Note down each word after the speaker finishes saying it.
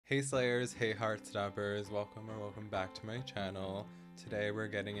Hey Slayers, hey Heartstoppers, welcome back to my channel. Today we're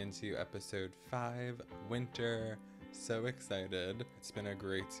getting into episode 5, Winter. So excited. It's been a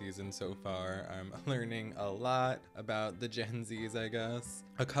great season so far. I'm learning a lot about the Gen Zs, I guess.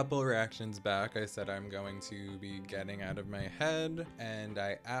 A couple reactions back, I said I'm going to be getting out of my head, and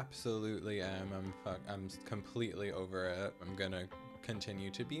I absolutely am. I'm completely over it. I'm gonna continue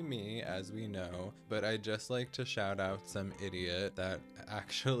to be me, as we know, but I'd just like to shout out some idiot that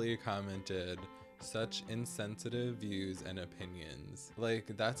actually commented such insensitive views and opinions.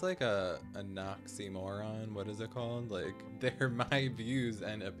 Like, that's like a oxymoron. What is it called? Like, they're my views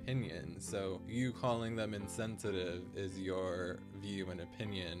and opinions, so you calling them insensitive is your view and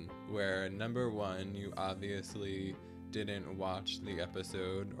opinion, where number one, you obviously didn't watch the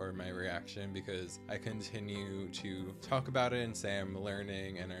episode or my reaction, because I continue to talk about it and say I'm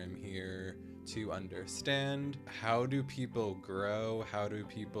learning and I'm here to understand. How do people grow? How do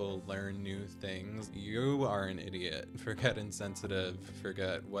people learn new things? You are an idiot. Forget insensitive,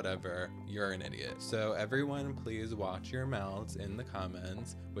 forget whatever. You're an idiot. So everyone, please watch your mouths in the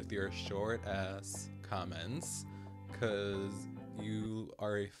comments with your short ass comments, because you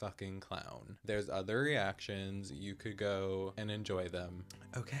are a fucking clown. There's other reactions. You could go and enjoy them.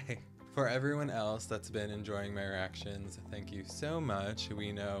 Okay. For everyone else that's been enjoying my reactions, thank you so much.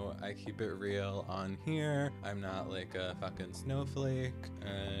 We know I keep it real on here. I'm not like a fucking snowflake,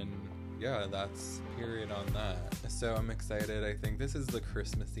 and yeah, that's period on that. So I'm excited. I think this is the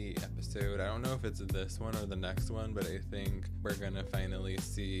Christmassy episode. I don't know if it's this one or the next one, but I think we're gonna finally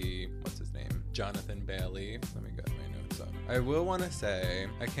see, what's his name? Jonathan Bailey. Let me get my notes up. I will want to say,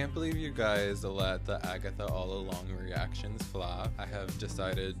 I can't believe you guys let the Agatha All Along reactions flop. I have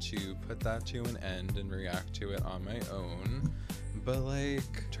decided to put that to an end and react to it on my own. But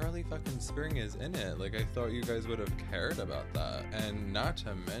like, Charlie fucking Spring is in it. Like, I thought you guys would have cared about that. And not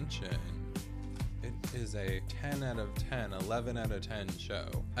to mention, it is a 10 out of 10, 11 out of 10 show.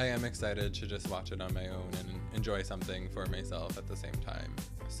 I am excited to just watch it on my own and enjoy something for myself at the same time.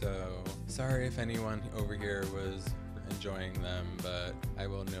 So, sorry if anyone over here was enjoying them, but I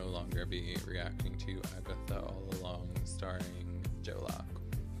will no longer be reacting to Agatha All Along starring Joe Locke.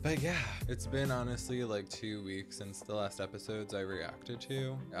 But yeah, it's been honestly like 2 weeks since the last episodes I reacted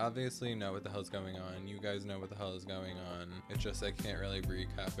to. I obviously know what the hell's going on. You guys know what the hell is going on. It's just I can't really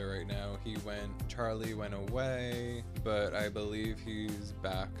recap it right now. Charlie went away, but I believe he's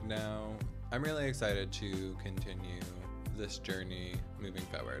back now. I'm really excited to continue this journey moving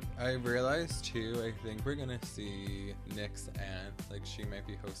forward. I realized too, I think we're gonna see Nick's aunt, like she might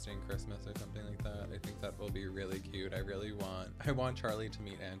be hosting Christmas or something like that. I think that will be really cute. I want Charlie to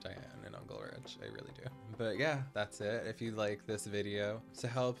meet Aunt Diane and Uncle Rich. I really do. But yeah, that's it. If you like this video, to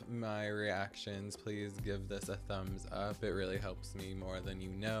help my reactions, please give this a thumbs up. It really helps me more than you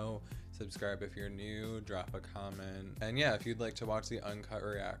know. Subscribe if you're new, drop a comment. And yeah, if you'd like to watch the uncut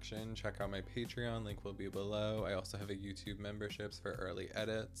reaction, check out my Patreon, link will be below. I also have a YouTube memberships for early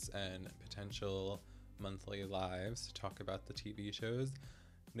edits and potential monthly lives to talk about the TV shows.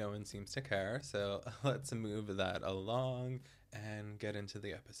 No one seems to care, so let's move that along and get into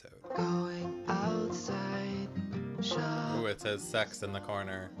the episode. Going outside, Ooh, it says sex in the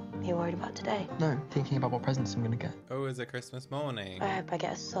corner. You worried about today? No, thinking about what presents I'm gonna get. Oh, is it Christmas morning? I hope I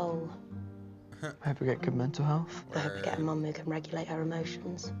get a soul. I hope I get good mental health. I hope I get a mum who can regulate her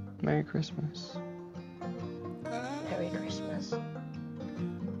emotions. Merry Christmas. Merry Christmas.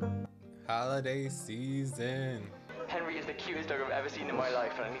 Holiday season. Henry is the cutest dog I've ever seen in my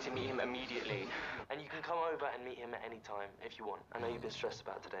life, and I need to meet him immediately. And you can come over and meet him at any time if you want. I know you've been stressed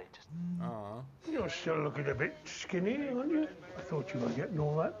about today. Just. Aw. You're still looking a bit skinny, aren't you? I thought you were getting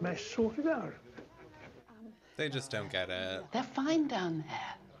all that mess sorted out. They just don't get it. They're fine down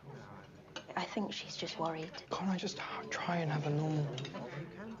there. I think she's just worried. Can't I just try and have a normal...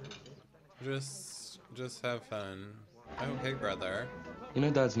 Just have fun. Oh, hey, brother. You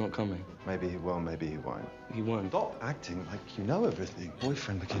know Dad's not coming. Maybe he will, maybe he won't. He won't. Stop acting like you know everything.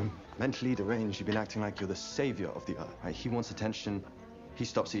 Boyfriend became mentally deranged. You've been acting like you're the savior of the earth. Right? He wants attention. He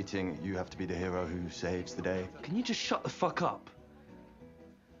stops eating. You have to be the hero who saves the day. Can you just shut the fuck up?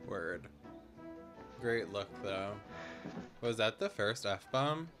 Word. Great look, though. Was that the first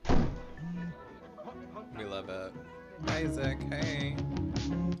F-bomb? We love it. Isaac, hey.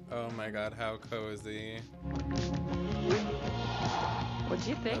 Oh my god, how cozy. What do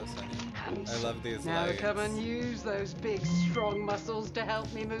you think? I love these Now lights. come and use those big, strong muscles to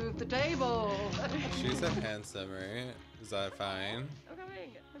help me move the table. She said handsome, right? Is that fine? I'm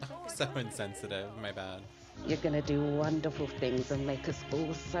coming. So insensitive, my bad. You're gonna do wonderful things and make us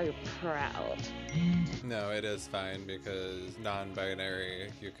all so proud. No, it is fine because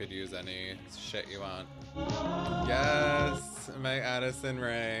non-binary, you could use any shit you want. Yes, my Addison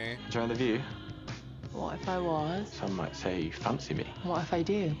Rae. Enjoying the view? What if I was? Some might say you fancy me. What if I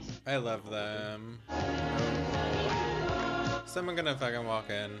do? I love them. Someone gonna fucking walk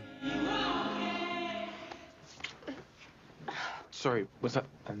in. Sorry, was that...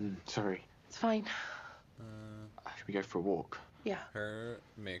 sorry. It's fine. Should we go for a walk? Yeah. Her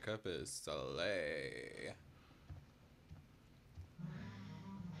makeup is slay.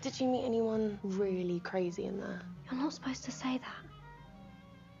 Did you meet anyone really crazy in there? You're not supposed to say that.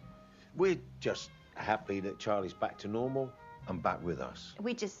 We're just happy that Charlie's back to normal and back with us.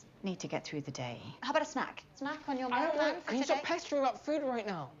 We just need to get through the day. How about a snack? Snack on your I meal don't plan know. for Can you today? stop pestering about food right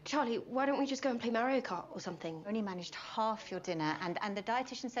now? Charlie, why don't we just go and play Mario Kart or something? Only managed half your dinner, and the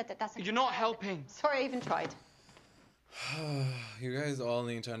dietitian said that that's... You're not helping. Sorry, I even tried. You guys all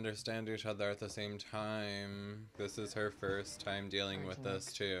need to understand each other at the same time. This is her first time dealing with this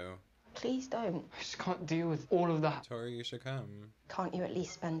too. Please don't. I just can't deal with all of that. Tori, you should come. Can't you at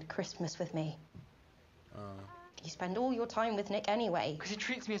least spend Christmas with me? Oh. You spend all your time with Nick anyway. Because he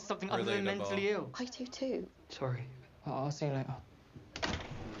treats me as something other than Relatable. mentally ill. I do too. Sorry. I'll see you later.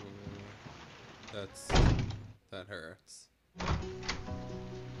 That hurts.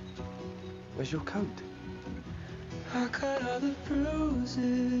 Where's your coat? I cut all the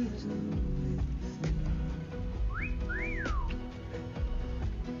bruises.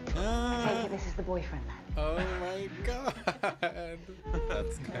 Take it this is the boyfriend, then. Oh my god.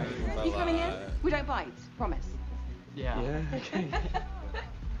 That's kind of a You coming in? lot. We don't bite, promise. Yeah. Okay.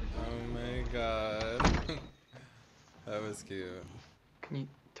 Oh my god. That was cute. Can you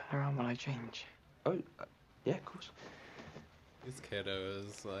turn around while I change? Oh, yeah, of course. These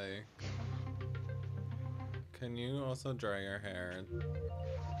kiddos, like... Can you also dry your hair?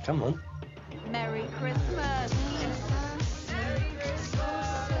 Come on. Merry Christmas!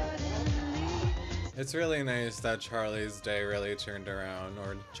 It's really nice that Charlie's day really turned around,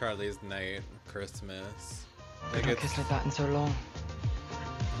 or Charlie's night, Christmas. Like I've not it's... kissed like that in so long.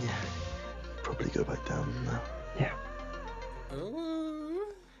 Yeah. Probably go back down now. Yeah.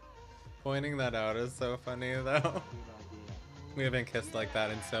 Ooh. Pointing that out is so funny though. We haven't kissed like that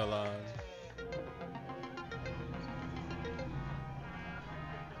in so long.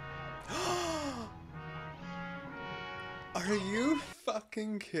 Are you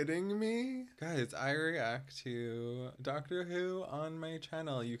fucking kidding me? Guys, I react to Doctor Who on my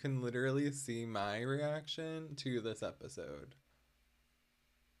channel. You can literally see my reaction to this episode.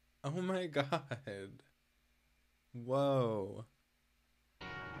 Oh my god. Whoa.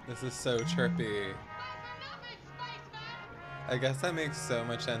 This is so trippy. I guess that makes so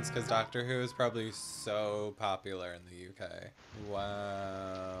much sense because Doctor Who is probably so popular in the UK.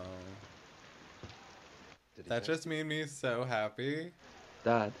 Wow. That just made me so happy.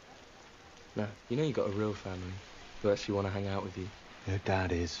 Dad. No, you know you got a real family who actually want to hang out with you. Your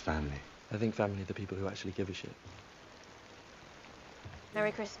dad is family. I think family are the people who actually give a shit.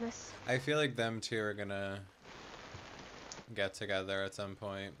 Merry Christmas. I feel like them two are gonna get together at some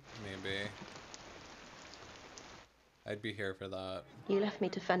point, maybe. I'd be here for that. You left me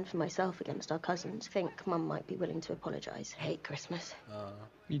to fend for myself against our cousins. Think Mum might be willing to apologise. Hate Christmas.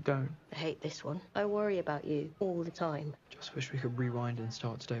 You don't. I hate this one. I worry about you all the time. Just wish we could rewind and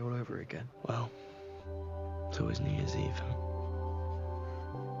start today all over again. Well, it's always New Year's Eve. Huh?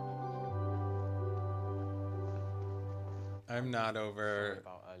 I'm not over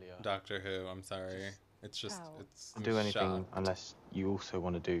Doctor Who, I'm sorry. It's just, it's I'll do anything shocked. unless you also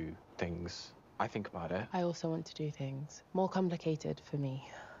want to do things. I think about it. I also want to do things more complicated for me.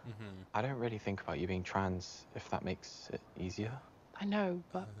 Mm-hmm. I don't really think about you being trans, if that makes it easier. I know,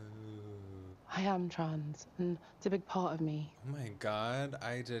 but I am trans, and it's a big part of me. Oh my god,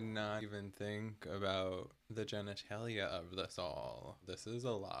 I did not even think about the genitalia of this all. This is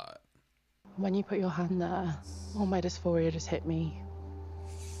a lot. When you put your hand there, all my dysphoria just hit me.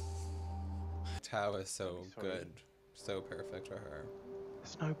 Tao is so good. So perfect for her.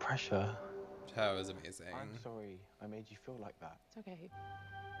 There's no pressure. Tao is amazing. I'm sorry I made you feel like that. It's okay.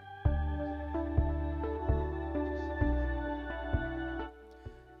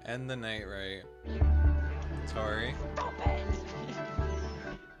 End the night right. Tori. Stop it!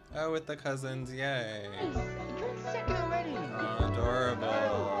 Oh, with the cousins, yay. You're second already. Oh,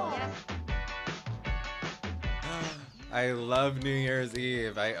 adorable. I love New Year's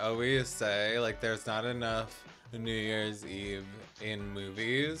Eve. I always say, like, there's not enough New Year's Eve in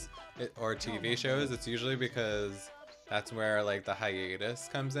movies or TV shows. It's usually because that's where, like, the hiatus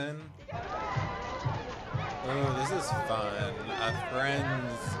comes in. Oh, this is fun. A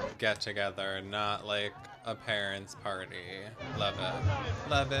friends get together, not like a parents' party. Love it.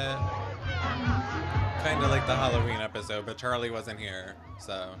 Love it. Kind of like the Halloween episode, but Charlie wasn't here,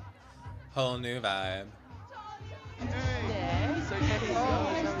 so whole new vibe.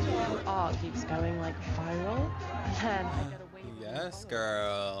 Art keeps going like viral, and then I get away. Yes,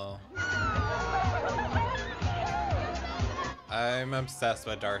 girl. I'm obsessed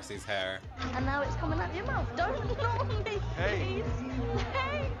with Darcy's hair. And now it's coming out your mouth. Don't ignore me, please. Hey.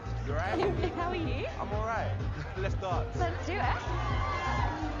 Hey. You alright? How are you? I'm alright. Let's dance. Let's do it.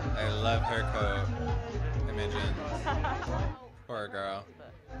 I love her coat. Imogen. Poor girl.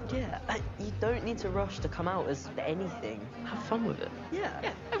 Yeah, you don't need to rush to come out as anything. Have fun with it. Yeah.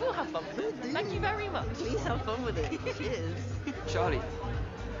 Yeah, I will have fun with it. Thank you very much. Please have fun with it. Cheers. Charlie,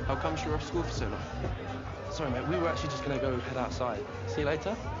 how come you were off school for so long? Sorry, mate, we were actually just gonna go head outside. See you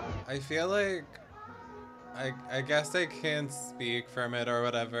later? I feel like I guess I can't speak from it or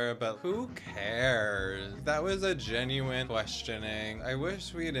whatever, but who cares? That was a genuine questioning. I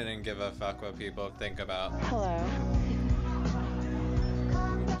wish we didn't give a fuck what people think about. Hello.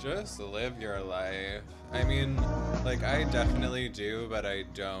 Just live your life. I mean, like, I definitely do, but I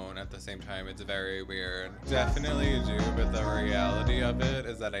don't at the same time. It's very weird. Definitely do, but the reality of it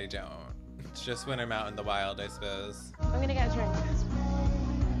is that I don't. It's just when I'm out in the wild, I suppose. I'm gonna get a drink.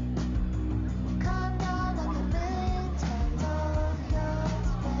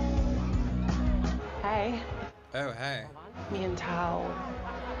 Hey. Oh, hey. Me and Tao,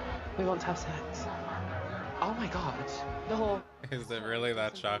 we want to have sex. Oh my god. No. Is it really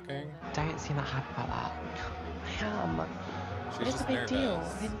that shocking? Don't seem that happy about that. I am. But She's it's a just big nervous. deal.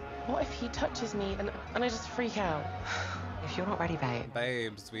 I mean, what if he touches me and I just freak out? If you're not ready, babe.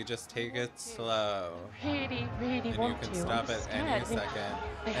 Babes, we just take it slow. Really, really And want you can to. stop I'm at scared. any I mean, second.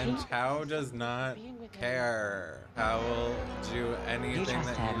 I And hate Tao does not being with him. care. Tao will do anything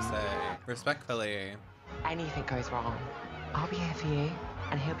trust that you him. say. Respectfully. Anything goes wrong, I'll be here for you,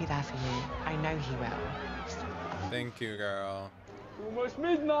 and he'll be there for you. I know he will. Thank you, girl. Almost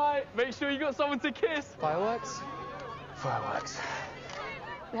midnight. Make sure you got someone to kiss. Fireworks? Fireworks.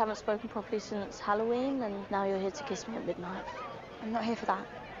 We haven't spoken properly since Halloween, and now you're here to kiss me at midnight. I'm not here for that.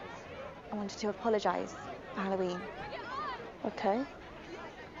 I wanted to apologise for Halloween. Okay.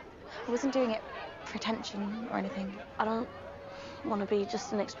 I wasn't doing it for attention or anything. I don't want to be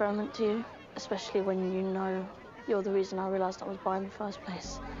just an experiment to you, especially when you know you're the reason I realised I was bi in the first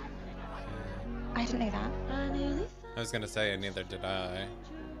place. I didn't know that. I was gonna say, neither did I.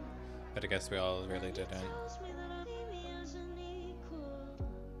 But I guess we all really didn't.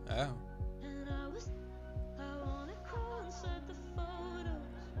 Oh.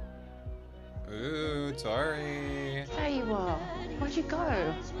 Ooh, Tori. There you are. Where'd you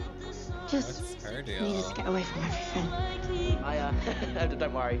go? Just What's her deal? needed to get away from everything.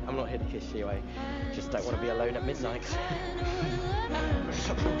 Don't worry, I'm not here to kiss you. I just don't want to be alone at midnight.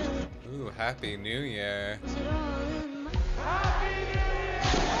 Ooh, Happy New Year.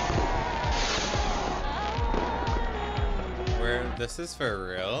 This is for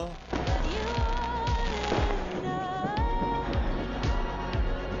real?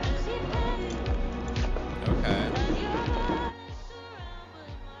 Okay.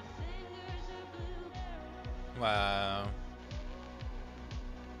 Wow.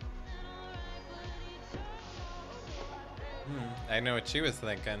 I know what she was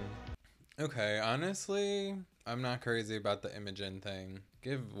thinking. Okay, honestly, I'm not crazy about the Imogen thing.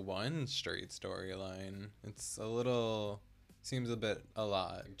 Give one straight storyline. It's a little... seems a bit a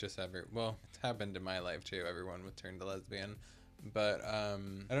lot. Just well, it's happened in my life too. Everyone was turned lesbian. But, I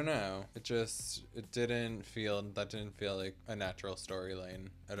don't know. That didn't feel like a natural storyline.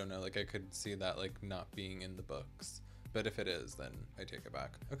 I don't know, like I could see that like not being in the books. But if it is, then I take it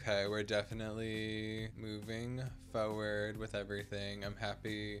back. Okay, we're definitely moving forward with everything. I'm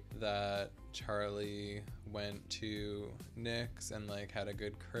happy that Charlie went to Nick's and like had a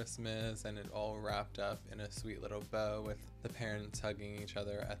good Christmas and it all wrapped up in a sweet little bow with the parents hugging each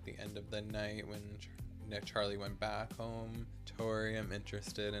other at the end of the night when Charlie went back home. Tori, I'm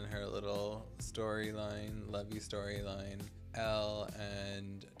interested in her little storyline, lovey storyline. Elle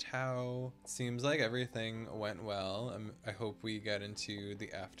and Tao. Seems like everything went well. I hope we get into the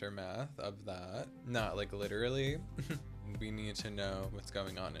aftermath of that. Not like literally. We need to know what's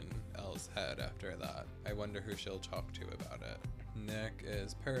going on in Elle's head after that. I wonder who she'll talk to about it. Nick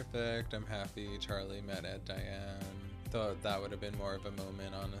is perfect. I'm happy Charlie met Ed Diane. Thought that would have been more of a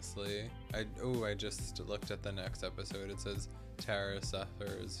moment, honestly. I just looked at the next episode. It says Tara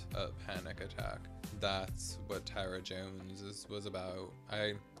suffers a panic attack. That's what Tara Jones was about.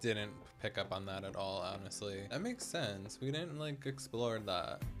 I didn't pick up on that at all, honestly. That makes sense. We didn't like explore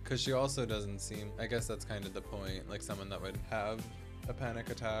that, because she also doesn't seem, I guess that's kind of the point, like someone that would have a panic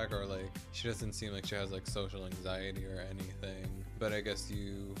attack, or like she doesn't seem like she has like social anxiety or anything, but I guess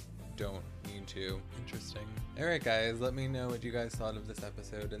you don't need to. Interesting. Alright guys, let me know what you guys thought of this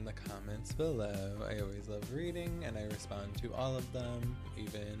episode in the comments below. I always love reading and I respond to all of them,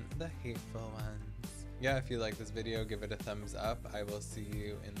 even the hateful ones. Yeah, if you like this video, give it a thumbs up. I will see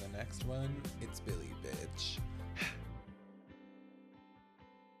you in the next one. It's Billy, bitch.